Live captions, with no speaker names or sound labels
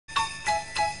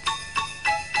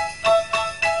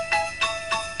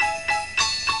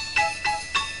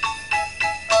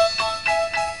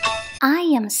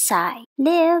IAMSIGH.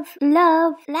 Live,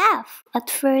 love, laugh at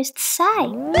first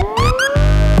sight.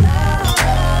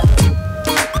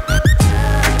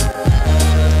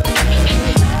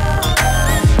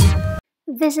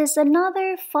 This is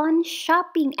another fun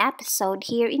shopping episode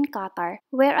here in Qatar,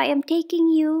 where I am taking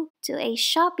you to a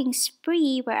shopping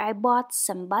spree where I bought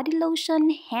some body lotion,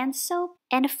 hand soap,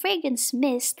 and a fragrance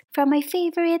mist from my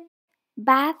favorite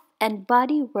Bath and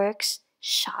Body Works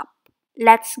shop.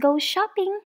 Let's go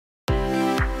shopping!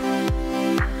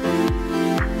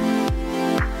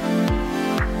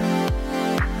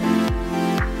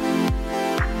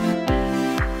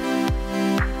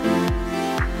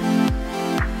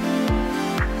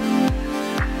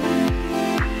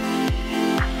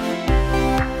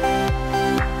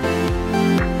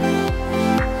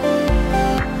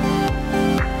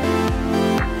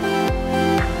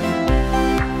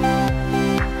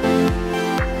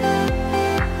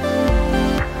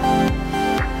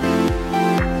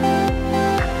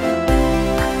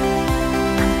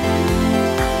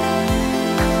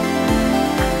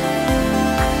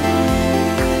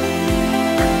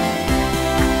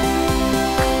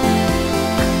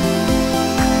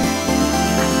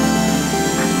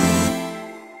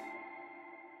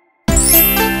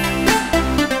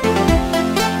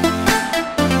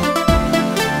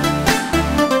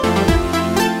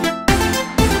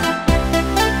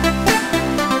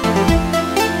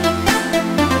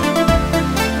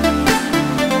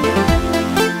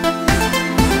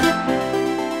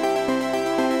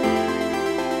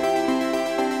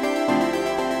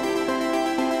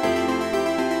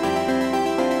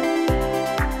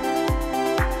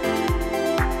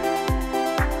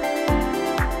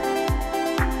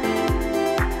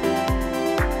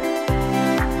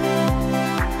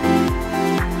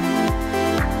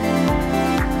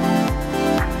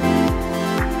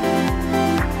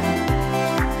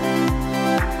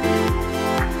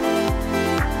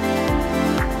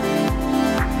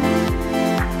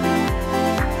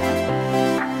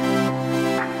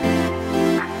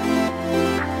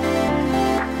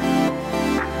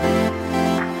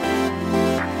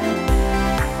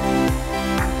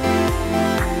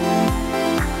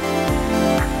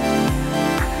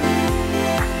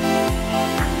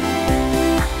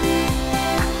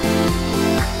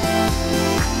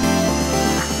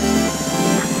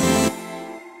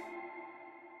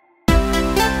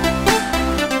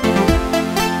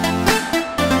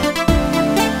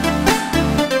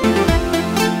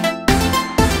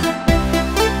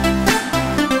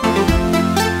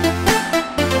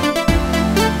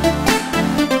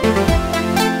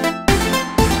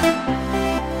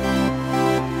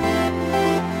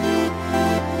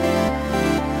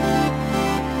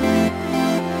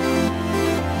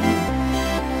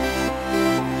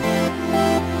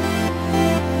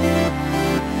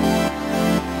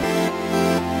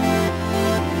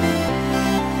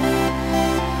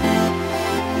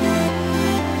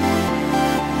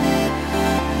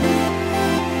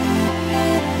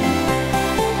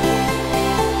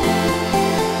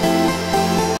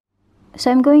 So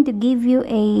I'm going to give you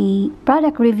a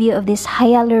product review of this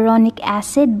hyaluronic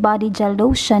acid body gel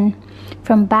lotion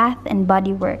from Bath and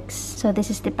Body Works. So this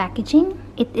is the packaging.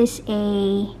 It is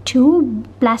a tube,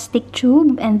 plastic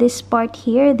tube, and this part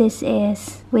here, this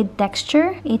is with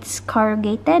texture. It's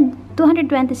corrugated,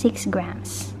 226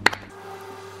 grams.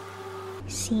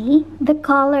 See, the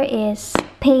color is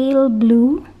pale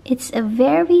blue. It's a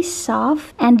very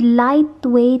soft and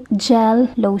lightweight gel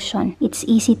lotion. It's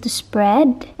easy to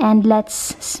spread, and let's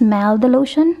smell the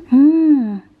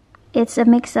lotion. It's a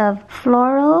mix of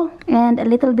floral and a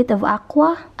little bit of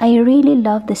aqua. I really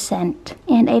love the scent,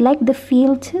 and I like the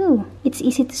feel too. It's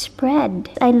easy to spread.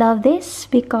 I love this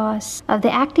because of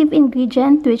the active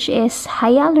ingredient, which is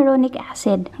hyaluronic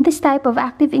acid. This type of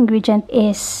active ingredient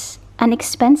is an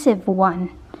expensive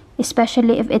one,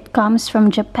 especially if it comes from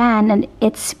Japan and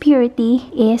its purity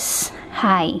is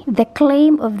high. The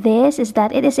claim of this is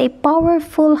that it is a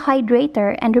powerful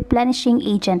hydrator and replenishing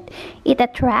agent. It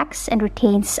attracts and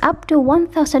retains up to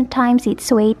 1,000 times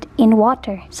its weight in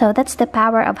water. So that's the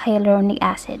power of hyaluronic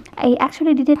acid. I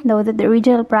actually didn't know that the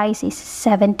original price is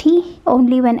 70.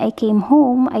 Only when I came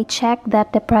home, I checked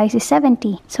that the price is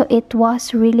 70. So it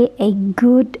was really a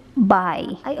good buy.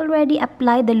 I already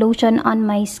applied the lotion on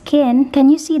my skin. Can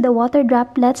you see the water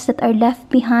droplets that are left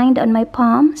behind on my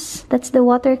palms? That's the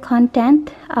water content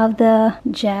of the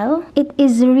gel. It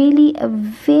is really a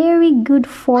very good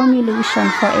formulation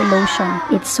for a lotion.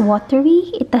 It's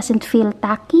watery. It doesn't feel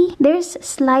tacky. There's a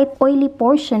slight oily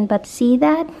portion, but see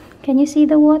that? Can you see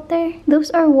the water?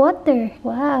 Those are water.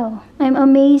 Wow. I'm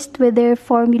amazed with their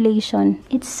formulation.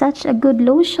 It's such a good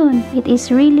lotion. It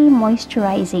is really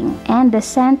moisturizing. And the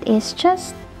scent is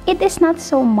just, it is not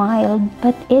so mild,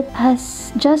 but it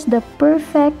has just the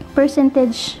perfect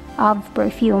percentage of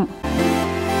perfume.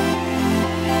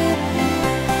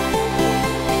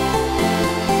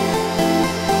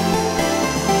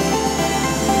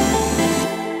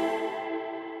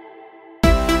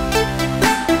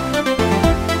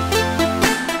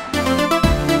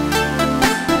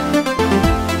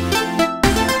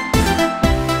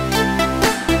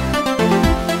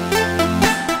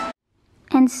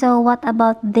 And so what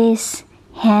about this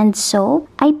hand soap?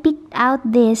 I picked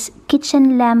out this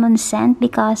kitchen lemon scent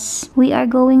because we are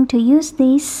going to use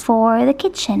this for the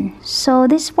kitchen. So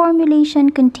this formulation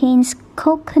contains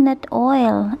coconut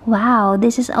oil. Wow,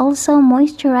 this is also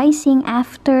moisturizing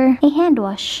after a hand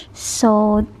wash.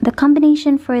 So the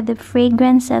combination for the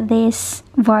fragrance of this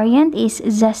variant is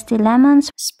zesty lemons,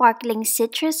 sparkling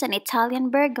citrus, and Italian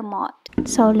bergamot.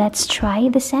 So let's try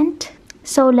the scent.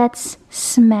 So let's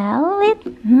smell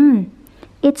it.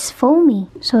 It's foamy.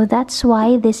 So that's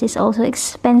why this is also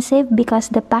expensive, because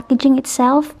the packaging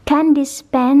itself can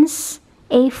dispense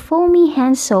a foamy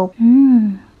hand soap.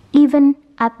 Even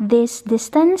at this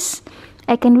distance,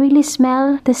 I can really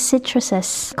smell the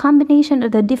citruses. Combination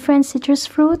of the different citrus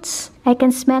fruits, I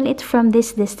can smell it from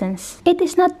this distance. It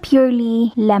is not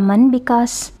purely lemon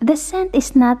because the scent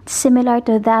is not similar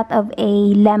to that of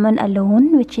a lemon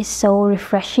alone, which is so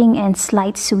refreshing and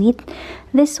slight sweet.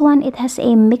 This one, it has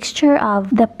a mixture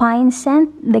of the pine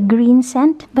scent, the green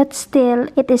scent, but still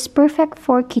it is perfect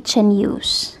for kitchen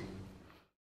use.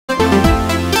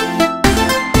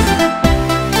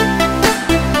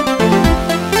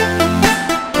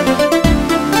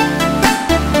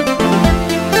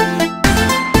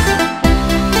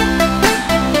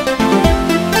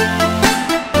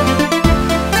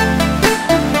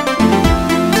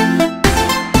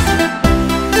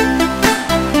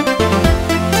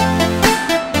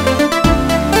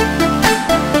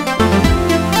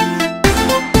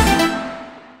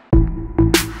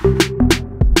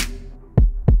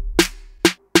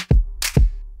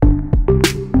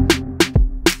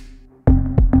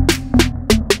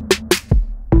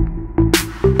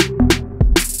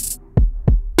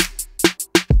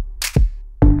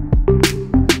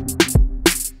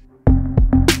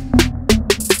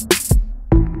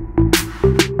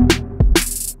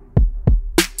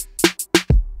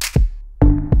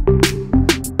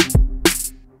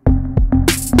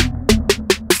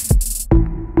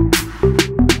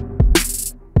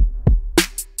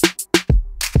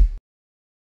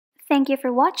 Thank you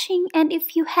for watching, and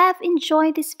if you have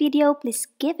enjoyed this video, please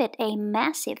give it a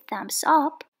massive thumbs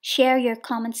up, share your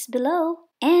comments below,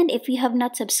 and if you have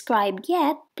not subscribed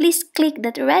yet, please click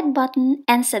that red button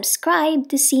and subscribe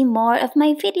to see more of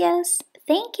my videos.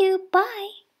 Thank you,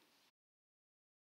 bye!